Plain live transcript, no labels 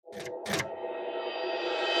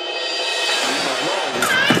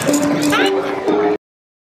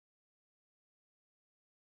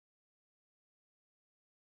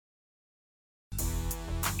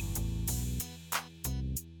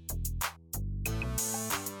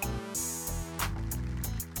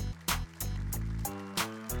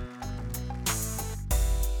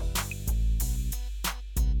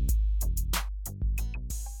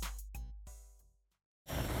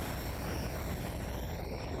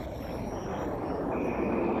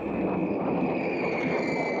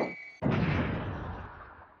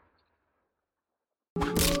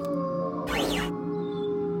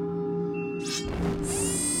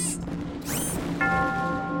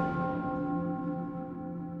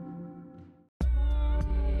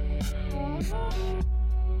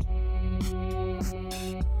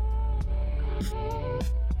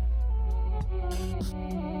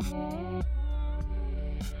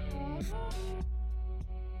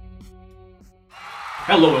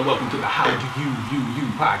Hello and welcome to the How Do You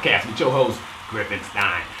podcast with your host, Griffin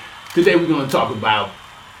Stein. Today we're going to talk about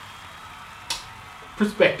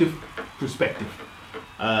perspective,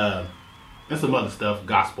 and some other stuff,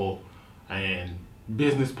 gospel, and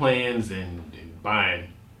business plans, and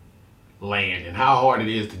buying land, and how hard it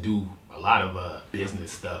is to do a lot of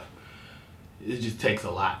business stuff. It just takes a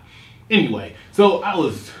lot. Anyway, so I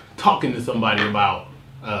was talking to somebody about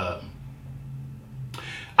I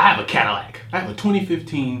have a Cadillac. I have a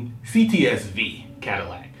 2015 CTS-V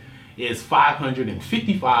Cadillac. It's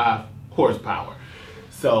 555 horsepower.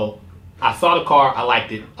 So I saw the car. I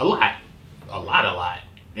liked it a lot.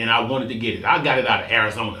 And I wanted to get it. I got it out of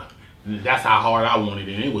Arizona. That's how hard I wanted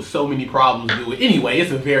it. And it was so many problems to do it. Anyway, it's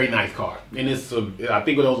a very nice car. And I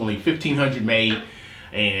think it was only 1,500 made.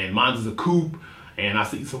 And mine's a coupe. And I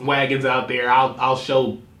see some wagons out there. I'll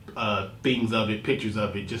show things of it, pictures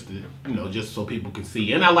of it, just to, just so people can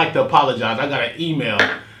see. And I like to apologize. I got an email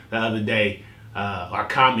the other day, or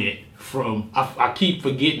comment from, I keep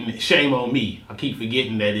forgetting, shame on me. I keep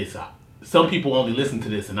forgetting that it's, some people only listen to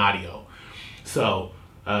this in audio. So,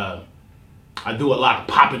 I do a lot of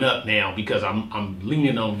popping up now because I'm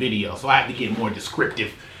leaning on video. So I have to get more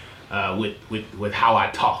descriptive, with how I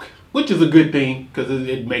talk, which is a good thing because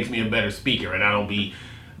it makes me a better speaker and I don't be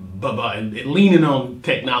and leaning on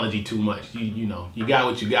technology too much. You got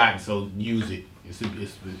what you got, so use it.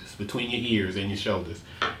 It's between your ears and your shoulders.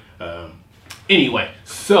 Anyway,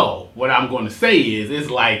 so what I'm going to say is it's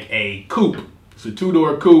like a coupe. It's a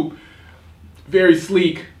two-door coupe, very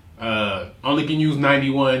sleek. Only can use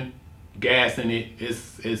 91 gas in it.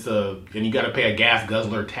 And you got to pay a gas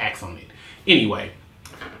guzzler tax on it. Anyway,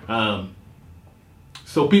 so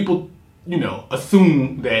people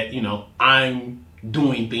assume that I'm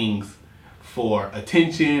doing things for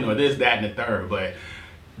attention or this, that, and the third. But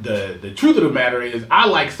the truth of the matter is I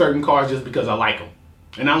like certain cars just because I like them.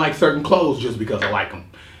 And I like certain clothes just because I like them.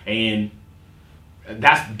 And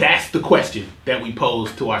that's the question that we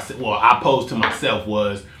posed to ourselves. Well, I posed to myself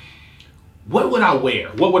was, what would I wear?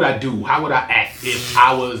 What would I do? How would I act if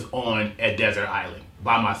I was on a desert island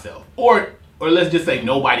by myself? Or let's just say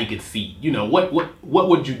nobody could see. What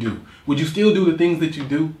would you do? Would you still do the things that you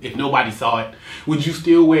do if nobody saw it? Would you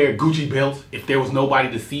still wear Gucci belts if there was nobody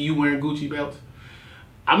to see you wearing Gucci belts?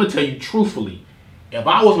 I'm going to tell you truthfully, if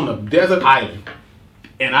I was on a desert island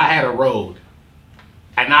and I had a road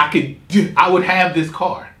and I would have this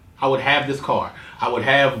car. I would have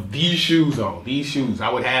these shoes on, this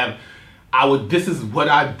is what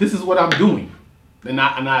I'm doing. And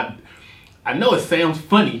I know it sounds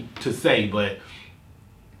funny to say, but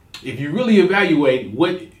if you really evaluate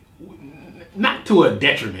not to a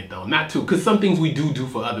detriment though, because some things we do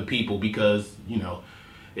for other people because,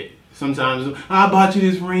 sometimes I bought you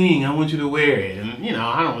this ring, I want you to wear it. And,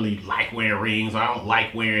 I don't really like wearing rings, or I don't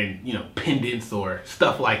like wearing, pendants or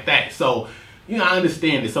stuff like that. So, I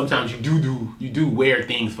understand that sometimes you do wear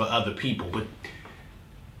things for other people, but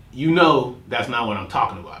that's not what I'm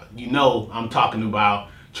talking about. I'm talking about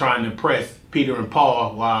trying to impress Peter and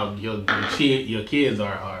Paul while your kids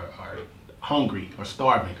are hungry or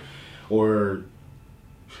starving, or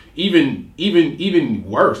even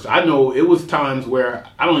worse. I know it was times where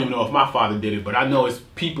I don't even know if my father did it, but I know it's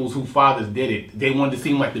people's whose fathers did it. They wanted to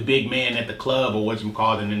seem like the big man at the club or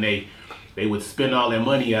whatchamacallit, and then they would spend all their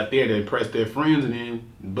money out there to impress their friends,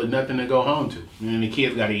 but nothing to go home to. And then the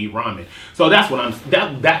kids got to eat ramen. So that's what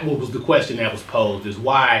that was the question that was posed: is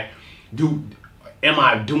why am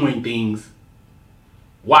I doing things?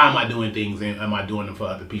 Why am I doing things, and am I doing them for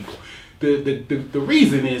other people? The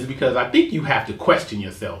reason is because I think you have to question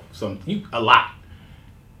yourself a lot.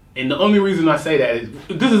 And the only reason I say that is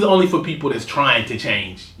this is only for people that's trying to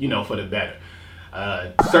change, for the better.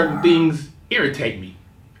 Certain things irritate me,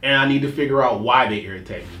 and I need to figure out why they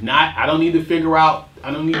irritate me. I don't need to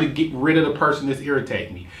get rid of the person that's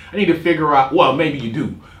irritating me. I need to figure out, well, maybe you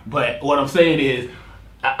do, but what I'm saying is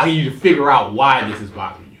I need to figure out why this is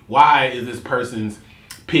bothering you. Why is this person's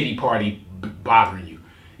pity party bothering you?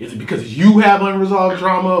 Is it because you have unresolved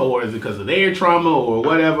trauma, or is it because of their trauma, or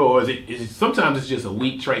whatever? Or is it sometimes it's just a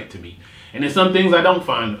weak trait to me. And there's some things I don't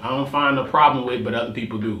find a problem with, but other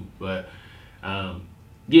people do. But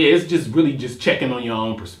it's just really just checking on your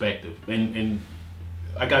own perspective. And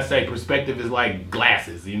like I say, perspective is like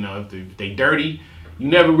glasses. If they dirty, you're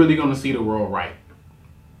never really gonna see the world right.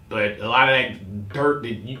 But a lot of that dirt,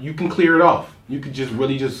 you can clear it off. You can just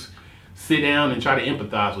really just sit down and try to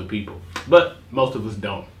empathize with people. But most of us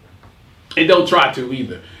don't. And don't try to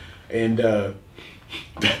either. And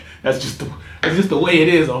that's just the way it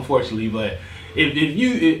is, unfortunately. But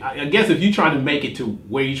I guess if you're trying to make it to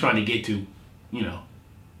where you're trying to get to,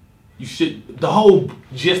 you should. The whole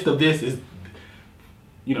gist of this is,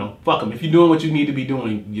 fuck them. If you're doing what you need to be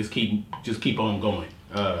doing, just keep on going.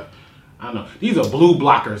 I don't know. These are blue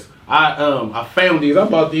blockers. I found these. I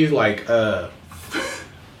bought these like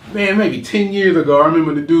maybe 10 years ago. I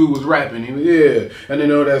remember the dude was rapping. He was, yeah, and they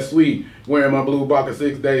know that's sweet. Wearing my blue blocker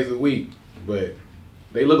 6 days a week, but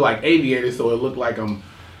they look like aviators, so it looked like I'm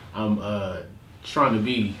trying to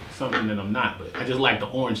be something that I'm not. But I just like the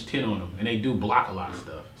orange tint on them, and they do block a lot of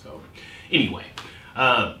stuff. So anyway,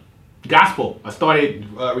 gospel. I started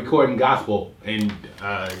recording gospel, and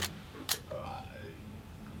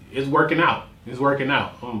it's working out. It's working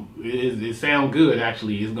out. It sounds good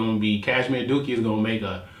actually. It's gonna be Cashmere Dookie is gonna make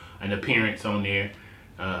an appearance on there.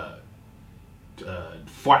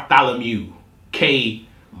 Bartholomew K.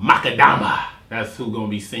 Macadama. That's who's gonna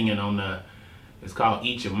be singing on it's called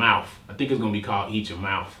Eat Your Mouth. I think it's gonna be called Eat Your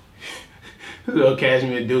Mouth. So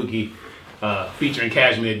Cashmere Dookie, featuring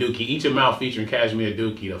Cashmere Dookie. Eat Your Mouth featuring Cashmere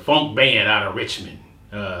Dookie, the funk band out of Richmond.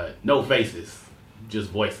 No faces, just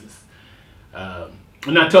voices.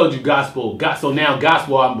 And I told you gospel. So now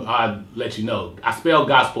gospel, I'll let you know. I spell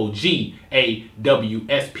gospel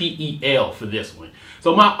GAWSPEL for this one.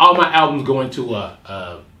 So all my albums go into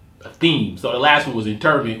a theme. So the last one was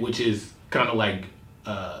Interment, which is kind of like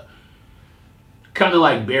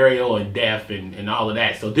burial and death and all of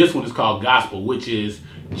that. So this one is called gospel, which is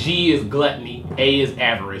G is gluttony, A is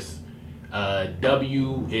avarice,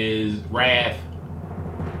 W is wrath,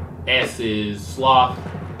 S is sloth,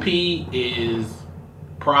 P is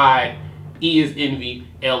pride, E is envy,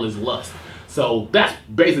 L is lust. So that's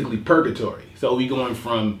basically purgatory. So we going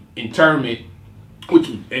from interment,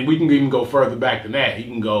 and we can even go further back than that. You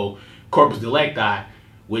can go corpus delicti,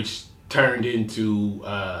 which turned into,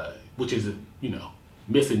 which is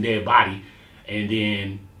missing dead body, and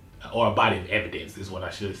then, or a body of evidence is what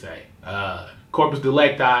I should say. Corpus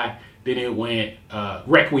delicti, then it went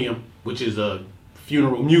requiem, which is a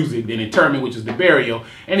funeral music, then interment, which is the burial,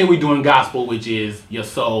 and then we're doing gospel, which is your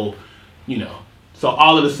soul, So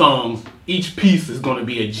all of the songs, each piece is going to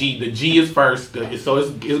be a G. The G is first, so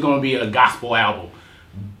it's going to be a gospel album.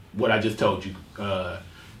 What I just told you,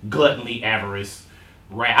 gluttony, avarice,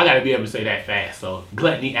 wrath. I got to be able to say that fast. So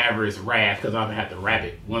gluttony, avarice, wrath, because I'm gonna have to rap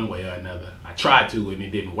it one way or another. I tried to and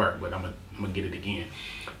it didn't work, but I'm gonna get it again.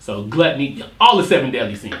 So gluttony, all the 7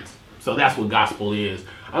 deadly sins. So that's what gospel is.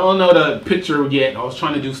 I don't know the picture yet. I was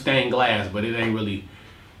trying to do stained glass, but it ain't really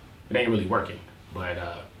working. But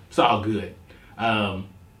it's all good.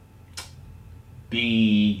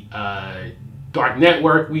 The Dark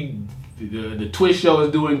Network, the Twitch show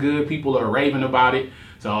is doing good. People are raving about it,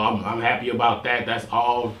 so I'm happy about that. That's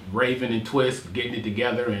all Raven and Twist getting it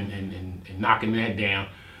together and knocking that down.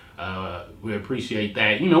 We appreciate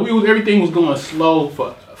that. Everything was going slow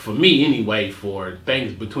for me anyway. For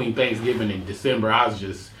things between Thanksgiving and December,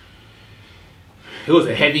 it was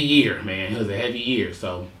a heavy year, man. It was a heavy year,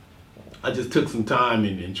 so I just took some time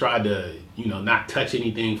and tried to not touch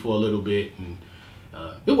anything for a little bit, and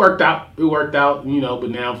it worked out. But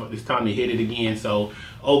now it's time to hit it again. So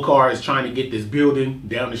OCAR is trying to get this building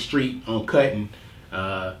down the street on Cutting.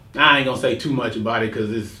 I ain't gonna say too much about it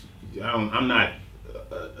because I'm not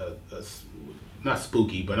not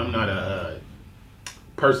spooky, but I'm not a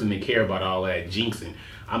person that care about all that jinxing.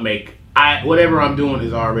 Whatever I'm doing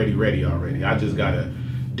is already ready already. I just gotta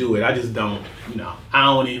do it. I just don't, I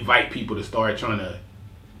don't invite people to start trying to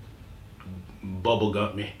bubble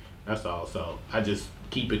gut me. That's all. So I just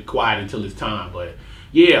keep it quiet until it's time. But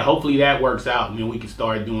yeah, hopefully that works out, and then we can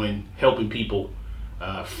start helping people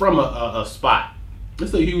from a spot.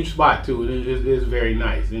 It's a huge spot too. It's very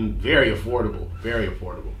nice and very affordable. Very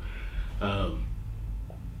affordable.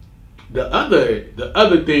 The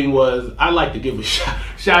other thing was, I'd like to give a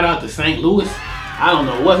shout out to St. Louis. I don't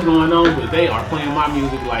know what's going on, but they are playing my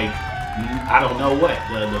music like I don't know what.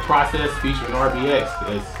 The Process featuring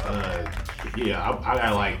RBX is I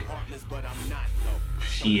got like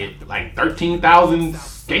 13,000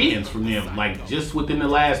 scans from them, like just within the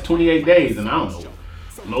last 28 days, and I don't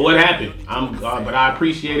know what happened. But I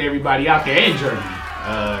appreciate everybody out there in Germany.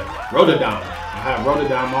 Rotterdam. I have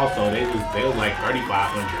Rotterdam also. They was like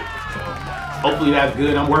 3,500. So hopefully that's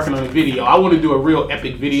good. I'm working on a video. I want to do a real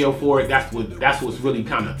epic video for it. That's what's really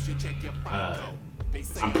kind of.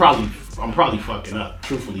 I'm probably fucking up,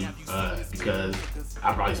 truthfully, because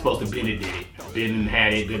I probably supposed to been and did it. Been and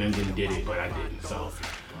had it, been and did it, but I didn't. So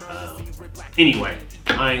anyway,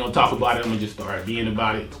 I ain't gonna talk about it. I'm gonna just start being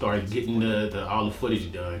about it. Start getting all the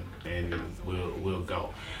footage done, and we'll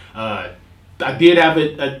go. I did have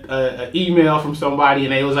an email from somebody,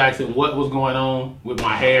 and they was asking what was going on with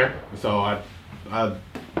my hair. So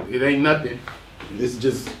it ain't nothing. It's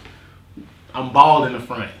just I'm bald in the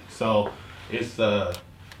front, so it's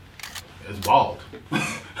bald.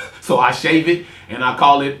 So I shave it and I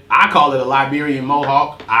call it a Liberian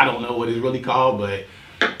mohawk. I don't know what it's really called, but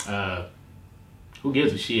who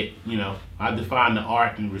gives a shit? You know, I define the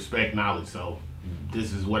art and respect knowledge, so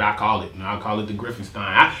this is what I call it, and I call it the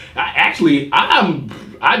Griffenstein.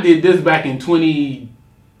 I did this back in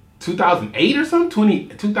 2008 or something,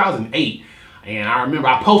 2008, and I remember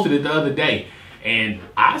I posted it the other day, and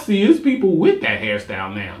I see it's people with that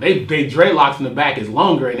hairstyle now. They dreadlocks in the back is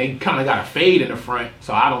longer, and they kind of got a fade in the front,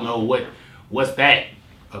 so I don't know what's that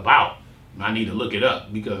about. I need to look it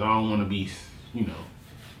up because I don't want to be, you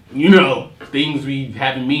know, things be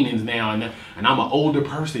having meanings now, and I'm an older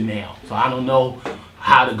person now, so I don't know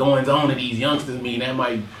how the goings on of these youngsters mean. That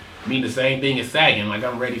might mean the same thing as sagging, like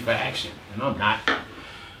I'm ready for action, and I'm not.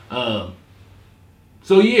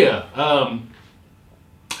 So yeah,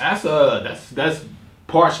 that's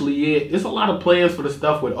partially it. There's a lot of plans for the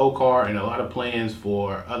stuff with Okar and a lot of plans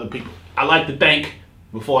for other people. I like to thank,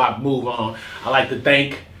 before I move on,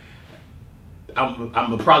 I'm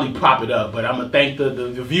gonna probably pop it up, but I'm gonna thank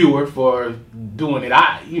the viewer for doing it.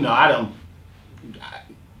 You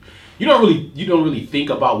don't really think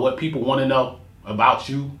about what people want to know about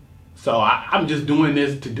you, so I'm just doing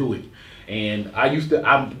this to do it. And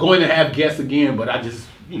I'm going to have guests again, but I just,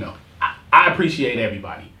 I appreciate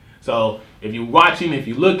everybody. So if you're watching, if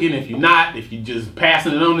you're looking, if you're not, if you're just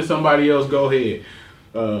passing it on to somebody else, go ahead.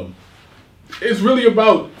 It's really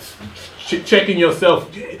about checking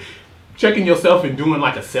yourself and doing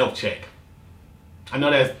like a self-check. I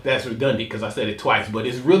know that's redundant because I said it twice, but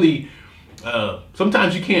it's really,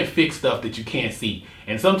 sometimes you can't fix stuff that you can't see.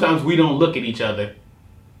 And sometimes we don't look at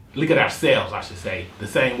ourselves, I should say, the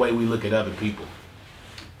same way we look at other people.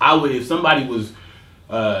 If somebody was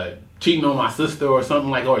cheating on my sister or something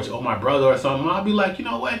like, or my brother or something, I'd be like, you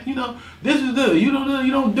know what, this is good. You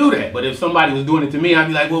don't do that. But if somebody was doing it to me, I'd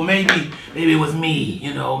be like, well, maybe it was me.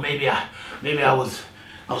 Maybe I was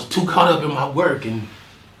too caught up in my work, and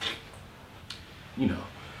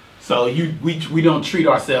so we don't treat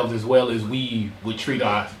ourselves as well as we would treat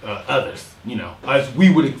our others, as we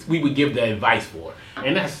would give the advice for,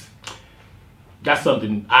 and that's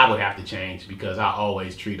something I would have to change because I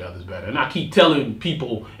always treat others better, and I keep telling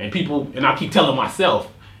people, and I keep telling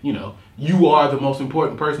myself, you are the most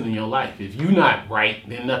important person in your life. If you're not right,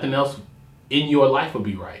 then nothing else in your life will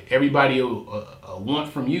be right. Everybody will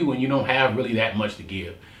want from you, and you don't have really that much to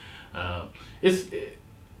give. It's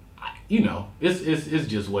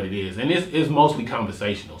just what it is, and it's mostly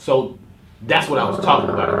conversational. So that's what I was talking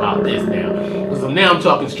about this now. Because now I'm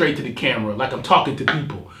talking straight to the camera, like I'm talking to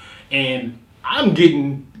people, and I'm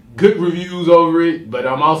getting good reviews over it. But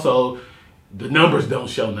I'm also, the numbers don't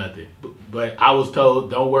show nothing. But I was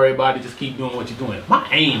told, don't worry about it, just keep doing what you're doing. My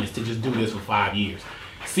aim is to just do this for 5 years,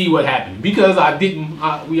 see what happens. Because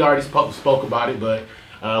we already spoke about it, but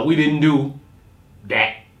we didn't do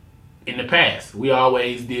that in the past. We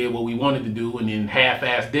always did what we wanted to do and then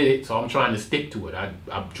half-ass did it, so I'm trying to stick to it. I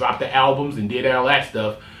dropped the albums and did all that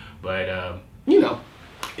stuff, but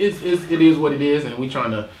it is what it is, and we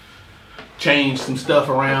trying to change some stuff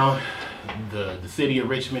around the city of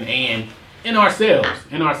Richmond and in ourselves.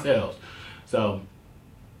 So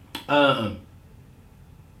I'm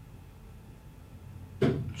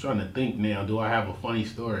trying to think now, do I have a funny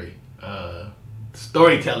story?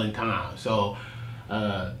 Storytelling time. So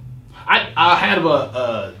I had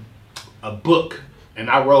a book, and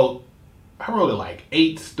I wrote like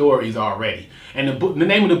 8 stories already. And the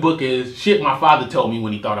name of the book is Shit My Father Told Me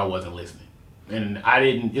When He Thought I Wasn't Listening. And I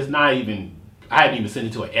hadn't even sent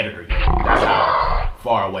it to an editor yet. That's how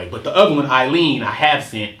far away. But the other one, Eileen, I have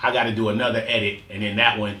sent. I got to do another edit, and then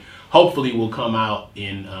that one hopefully will come out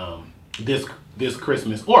in this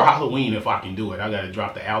Christmas or Halloween if I can do it. I got to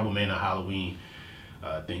drop the album and a Halloween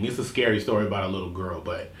thing. It's a scary story about a little girl,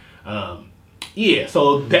 but yeah.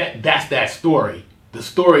 So that's that story. The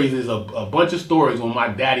stories is a bunch of stories when my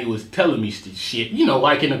daddy was telling me shit,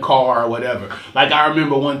 like in the car or whatever. Like I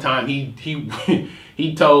remember one time he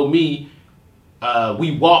told me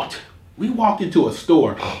we walked into a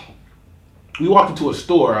store. We walked into a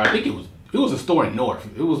store. I think it was a store in North.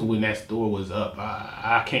 It was when that store was up.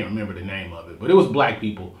 I can't remember the name of it, but it was black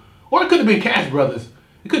people, or it could have been Cash Brothers.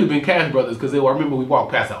 It could have been Cash Brothers because I remember we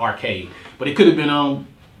walked past the arcade, but it could have been on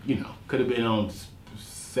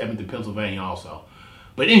 7th and Pennsylvania also.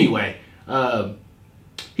 But anyway,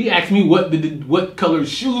 he asked me what color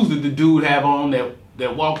shoes did the dude have on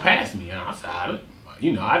that walked past me, and I said, I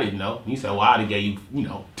didn't know. He said, well, I'd have gave you,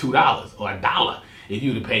 $2 or $1 if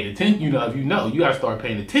you'd have paid attention. You gotta start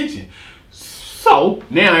paying attention. So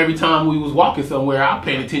now every time we was walking somewhere, I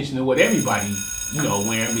paid attention to what everybody,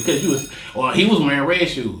 wearing because he was wearing red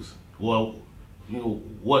shoes. Well,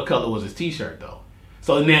 what color was his t-shirt though?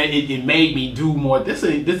 So now it made me do more. This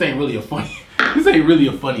ain't really a funny. This ain't really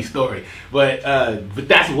a funny story, but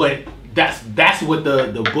that's what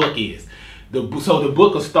the book is. So the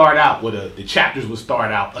book will start out with the chapters will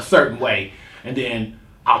start out a certain way, and then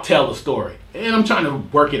I'll tell the story. And I'm trying to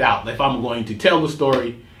work it out if I'm going to tell the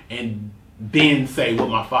story and then say what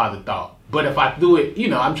my father thought. But if I do it,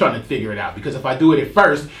 I'm trying to figure it out, because if I do it at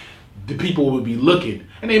first, the people will be looking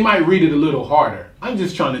and they might read it a little harder. I'm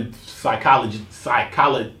just trying to just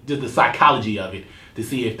the psychology of it to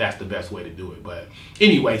see if that's the best way to do it. But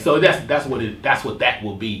anyway, so that's what that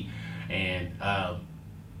will be. And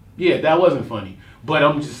yeah, that wasn't funny. But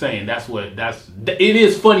I'm just saying it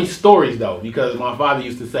is funny stories though, because my father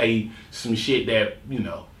used to say some shit that,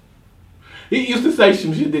 he used to say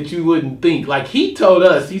some shit that you wouldn't think. Like he told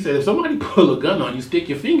us, he said, if somebody pull a gun on you, stick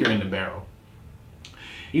your finger in the barrel.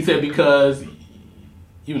 He said, because,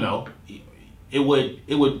 it will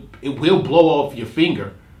blow off your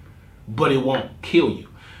finger, but it won't kill you.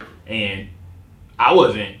 And I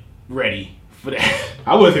wasn't ready for that.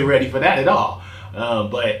 I wasn't ready for that at all.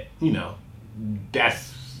 But,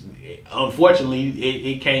 that's,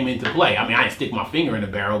 unfortunately, it came into play. I mean, I didn't stick my finger in the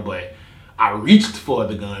barrel, but I reached for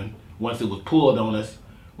the gun once it was pulled on us.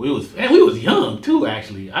 We was young too,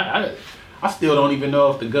 actually. I still don't even know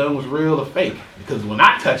if the gun was real or fake, because when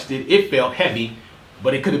I touched it, it felt heavy,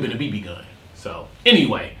 but it could have been a BB gun. So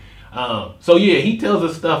anyway, so yeah, he tells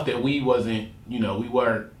us stuff that we weren't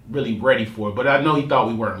really ready for, but I know he thought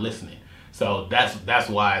we weren't listening. So that's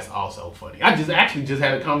why it's also funny. I just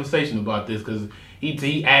had a conversation about this because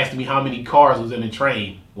he asked me how many cars was in the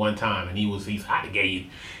train one time, and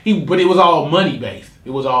but it was all money based. It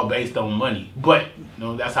was all based on money. But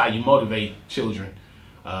that's how you motivate children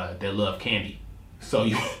that love candy. So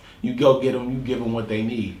you go get them, you give them what they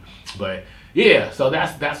need. But yeah, so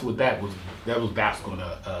that's what that's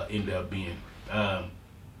gonna end up being.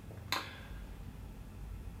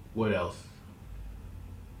 What else?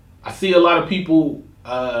 I see a lot of people,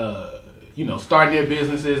 starting their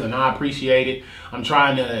businesses, and I appreciate it.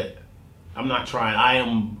 I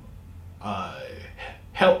am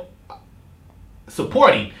help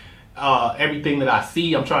supporting everything that I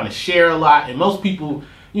see. I'm trying to share a lot, and most people,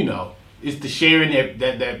 it's the sharing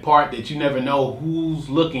that part that you never know who's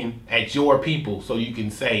looking at your people, so you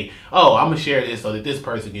can say, oh, I'm gonna share this so that this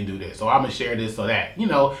person can do this, or I'm gonna share this so that,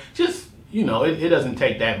 it doesn't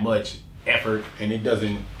take that much effort, and it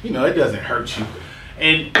doesn't hurt you.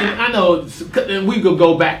 And I know, and we could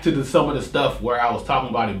go back to some of the stuff where I was talking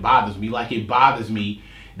about it bothers me. Like, it bothers me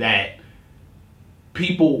that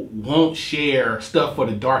people won't share stuff for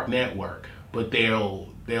the dark network, but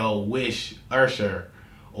they'll wish Usher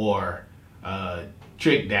or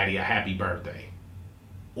Trick Daddy a happy birthday,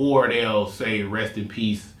 or they'll say rest in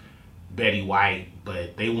peace Betty White,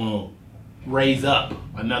 but they won't raise up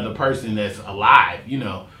another person that's alive,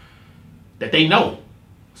 that they know.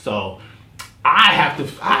 So I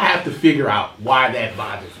have to figure out why that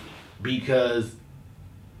bothers me, because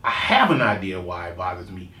I have an idea why it bothers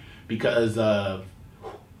me, because I'm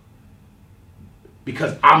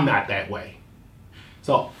not that way.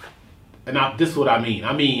 So, and this is what I mean.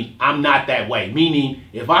 I mean, I'm not that way. Meaning,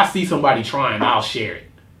 if I see somebody trying, I'll share it.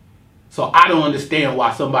 So I don't understand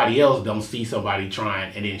why somebody else don't see somebody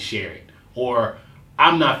trying and then share it. Or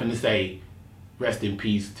I'm not going to say rest in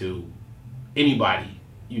peace to anybody,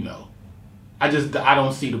 I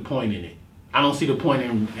don't see the point in it. I don't see the point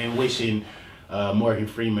in wishing Morgan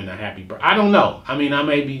Freeman a happy birthday. I don't know. I mean, I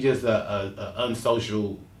may be just a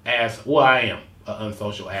unsocial ass. Well, I am an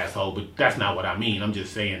unsocial asshole, but that's not what I mean. I'm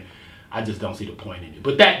just saying I just don't see the point in it.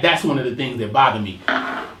 But that's one of the things that bother me.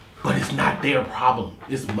 But it's not their problem.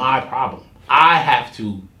 It's my problem. I have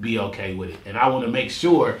to be okay with it. And I want to make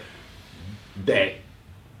sure that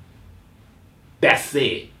that's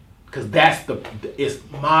said. Because it's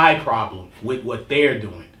my problem with what they're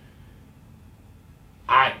doing.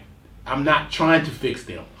 I'm not trying to fix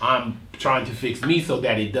them. I'm trying to fix me so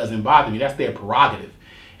that it doesn't bother me. That's their prerogative.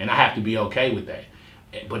 And I have to be okay with that.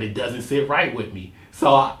 But it doesn't sit right with me.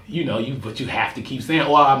 So, but you have to keep saying,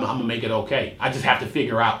 well, I'm going to make it okay. I just have to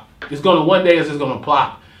figure out. One day it's just going to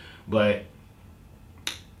plop. But,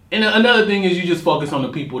 and another thing is you just focus on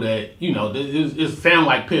the people that, it sound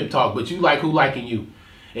like pimp talk, but you like who liking you.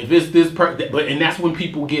 If it's this and that's when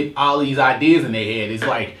people get all these ideas in their head. It's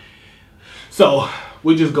like, so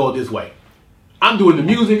we just go this way. I'm doing the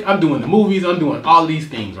music, I'm doing the movies, I'm doing all these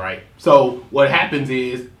things, right? So what happens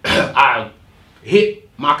is I hit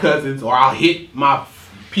my cousins, or I'll hit my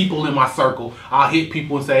people in my circle. I'll hit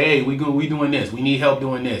people and say, hey, we doing this. We need help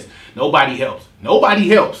doing this. Nobody helps. Nobody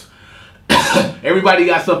helps. Everybody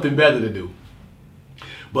got something better to do.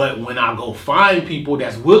 But when I go find people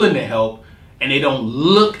that's willing to help and they don't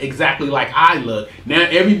look exactly like I look, now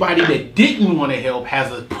everybody that didn't want to help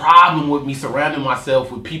has a problem with me surrounding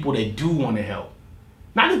myself with people that do want to help.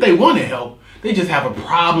 Not that they want to help, they just have a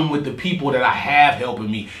problem with the people that I have helping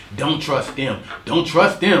me. Don't trust them. Don't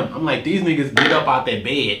trust them. I'm like, these niggas get up out that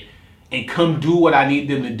bed and come do what I need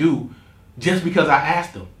them to do just because I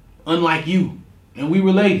asked them. Unlike you. And we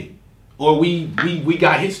related. Or we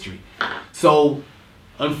got history. So,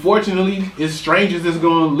 unfortunately, it's strangers that's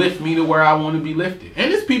going to lift me to where I want to be lifted.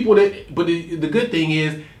 And it's people that, but the good thing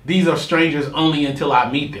is, these are strangers only until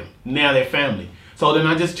I meet them. Now they're family. So then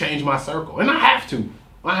I just change my circle. And I have to.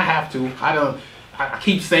 I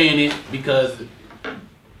keep saying it because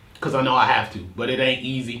I know I have to. But it ain't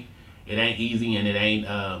easy. It ain't easy, and it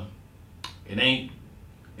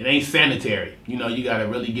ain't sanitary. You know, you got to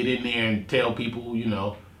really get in there and tell people, you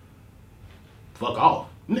know, fuck off.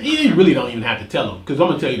 You really don't even have to tell them, because I'm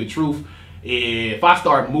gonna tell you the truth. If I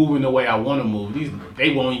start moving the way I want to move,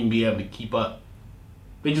 they won't even be able to keep up.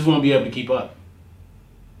 They just won't be able to keep up.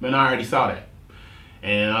 Man, I already saw that,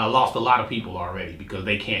 and I lost a lot of people already because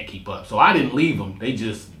they can't keep up. So I didn't leave them. They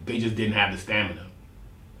just didn't have the stamina.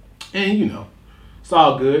 And you know, it's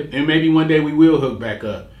all good. And maybe one day we will hook back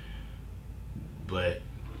up, but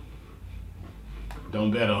don't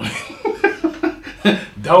bet on it.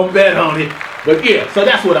 Don't bet on it. But yeah, so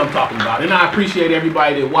that's what I'm talking about. And I appreciate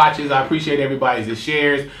everybody that watches. I appreciate everybody that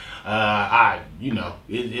shares. It's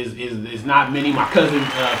not many. My cousin,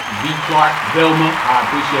 B. Clark, Velma, I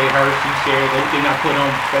appreciate her. She shares everything I put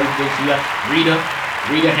on Facebook. She left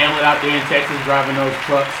Rita Hamlet out there in Texas driving those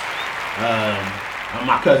trucks.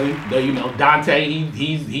 My cousin, Dante,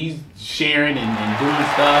 he's sharing and doing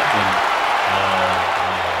stuff. And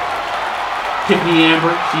Tiffany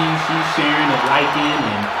Amber, she's sharing and liking,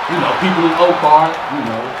 and people in Oakard,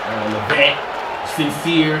 Levette,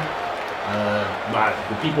 Sincere,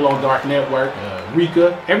 the people on Dark Network,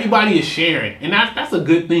 Rika, everybody is sharing, and that's a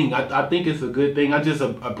good thing. I think it's a good thing. I just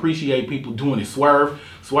appreciate people doing it. Swerve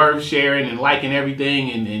sharing and liking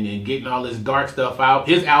everything and getting all this dark stuff out.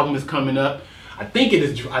 His album is coming up. I think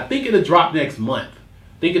it'll drop next month.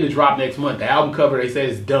 The album cover, they said,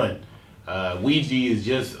 is done.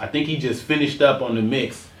 Ouija I think he just finished up on the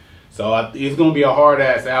mix. So it's going to be a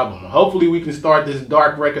hard-ass album. Hopefully we can start this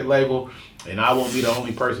dark record label and I won't be the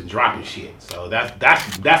only person dropping shit. So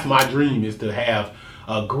that's my dream, is to have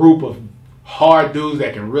a group of hard dudes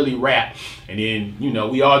that can really rap. And then,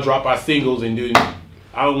 we all drop our singles and do,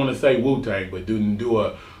 I don't want to say Wu-Tang, but do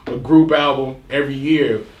a group album every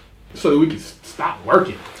year so that we can stop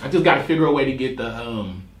working. I just got to figure a way to get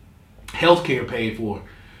the healthcare paid for.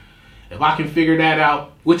 If I can figure that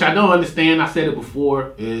out, which I don't understand, I said it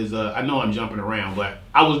before, is I know I'm jumping around, but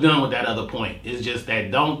I was done with that other point. It's just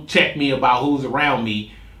that don't check me about who's around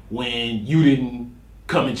me when you didn't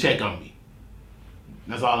come and check on me.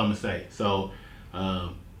 That's all I'm going to say. So,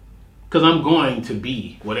 because I'm going to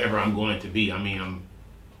be whatever I'm going to be. I mean,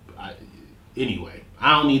 anyway,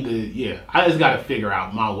 I don't need to, I just got to figure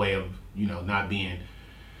out my way of,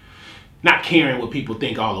 not caring what people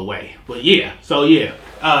think all the way. But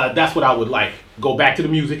that's what I would like. Go back to the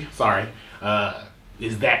music. Sorry.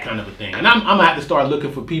 Is that kind of a thing. And I'm going to have to start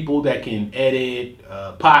looking for people that can edit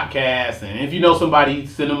podcasts. And if you know somebody,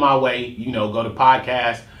 send them my way. Go to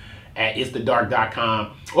podcast at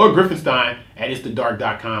itsthedark.com or Griffinstein at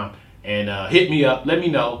itsthedark.com and hit me up. Let me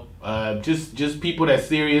know. Just people that's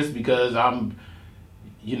serious, because I don't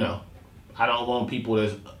want people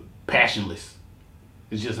that's passionless.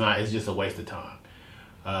 It's just a waste of time.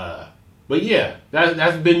 But yeah,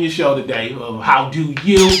 that's been your show today of How Do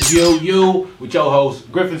You with your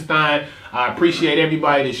host, Griffinstein. I appreciate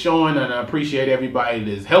everybody that's showing, and I appreciate everybody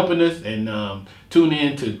that's helping us. And tune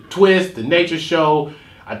in to Twist, the nature show.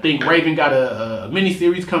 I think Raven got a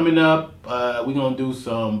mini-series coming up. We're going to do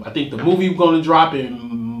some, I think the movie we're going to drop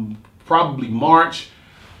in probably March,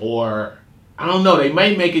 or I don't know. They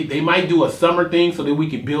might do a summer thing so that we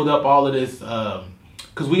can build up all of this,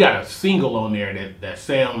 because we got a single on there that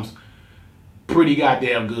sounds pretty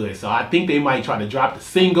goddamn good. So I think they might try to drop the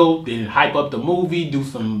single, then hype up the movie, do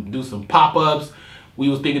some pop-ups. We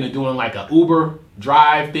was thinking of doing like a Uber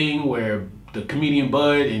drive thing where the comedian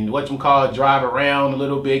Bud and drive around a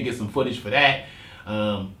little bit, get some footage for that.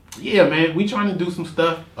 Yeah, man, we trying to do some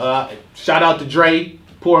stuff. Shout out to Dre,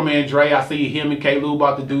 poor man Dre. I see him and K-Lou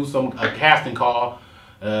about to do a casting call.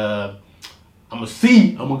 I'm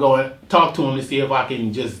gonna go and talk to him to see if I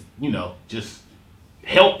can just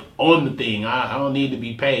help on the thing. I don't need to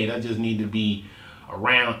be paid. I just need to be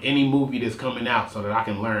around any movie that's coming out so that I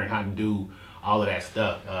can learn how to do all of that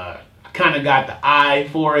stuff. I kind of got the eye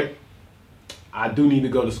for it. I do need to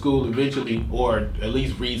go to school eventually, or at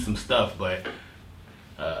least read some stuff. But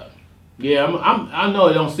yeah, I know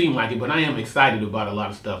it don't seem like it, but I am excited about a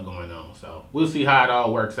lot of stuff going on. So we'll see how it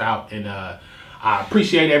all works out. And I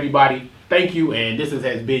appreciate everybody. Thank you. And this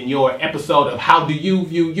has been your episode of How Do You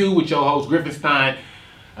View You with your host Griffin Stein.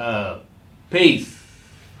 Peace.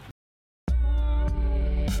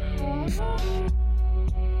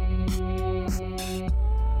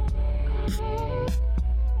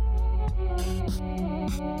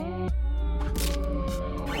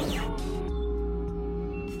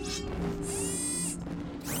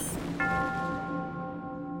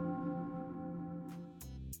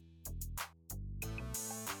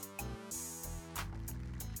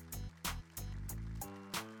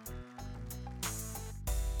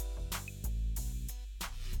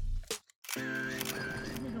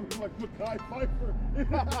 Like Mekhi Phifer.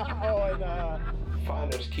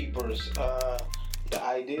 Finders keepers. The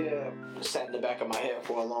idea sat in the back of my head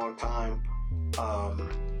for a long time.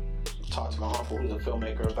 Talked to my uncle, who's a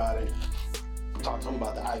filmmaker, about it. Talked to him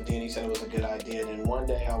about the idea, and he said it was a good idea. And then one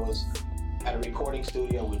day I was at a recording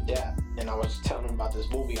studio with Depp, and I was telling him about this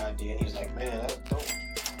movie idea, and he was like, "Man, that's dope."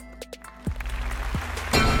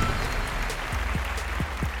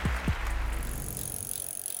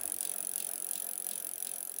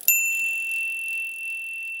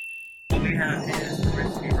 We have is the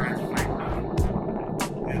Rich City Rides Fight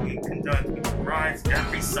Club, and we conduct rides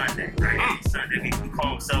every Sunday, right? Every Sunday, we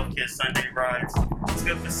call them Self-Care Sunday rides. It's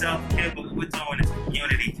good for self-care, but what we're doing is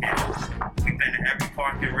community care. We've been to every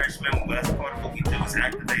park in Richmond. That's part of what we do is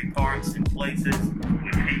activate parks and places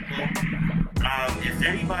with people. If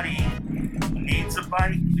anybody needs a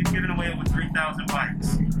bike, we're giving away over 3,000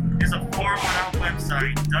 bikes. There's a form on our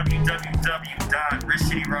website,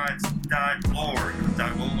 www.richcityrides.org,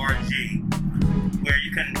 where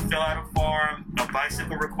you can fill out a form, a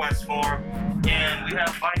bicycle request form, and we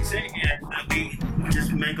have bikes in here that we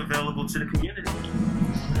just make available to the community.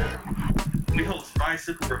 We host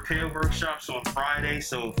bicycle repair workshops on Friday,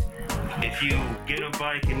 so if you get a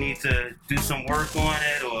bike and need to do some work on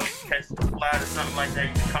it or catch the flat or something like that,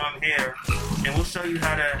 you can come here and we'll show you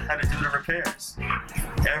how to do the repairs.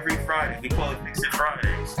 Every Friday, we call it Fix It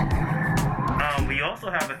Fridays. We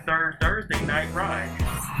also have a third Thursday night ride.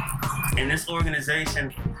 And this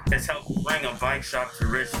organization has helped bring a bike shop to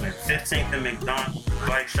Richmond. 15th and McDonald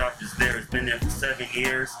Bike Shop is there. It's been there for 7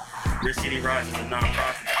 years. Rich City Rides is a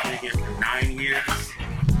nonprofit. It's been here for 9 years.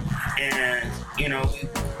 And, you know,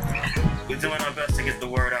 we're doing our best to get the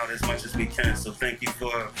word out as much as we can. So thank you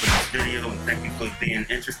for this video, and thank you for being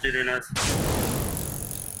interested in us.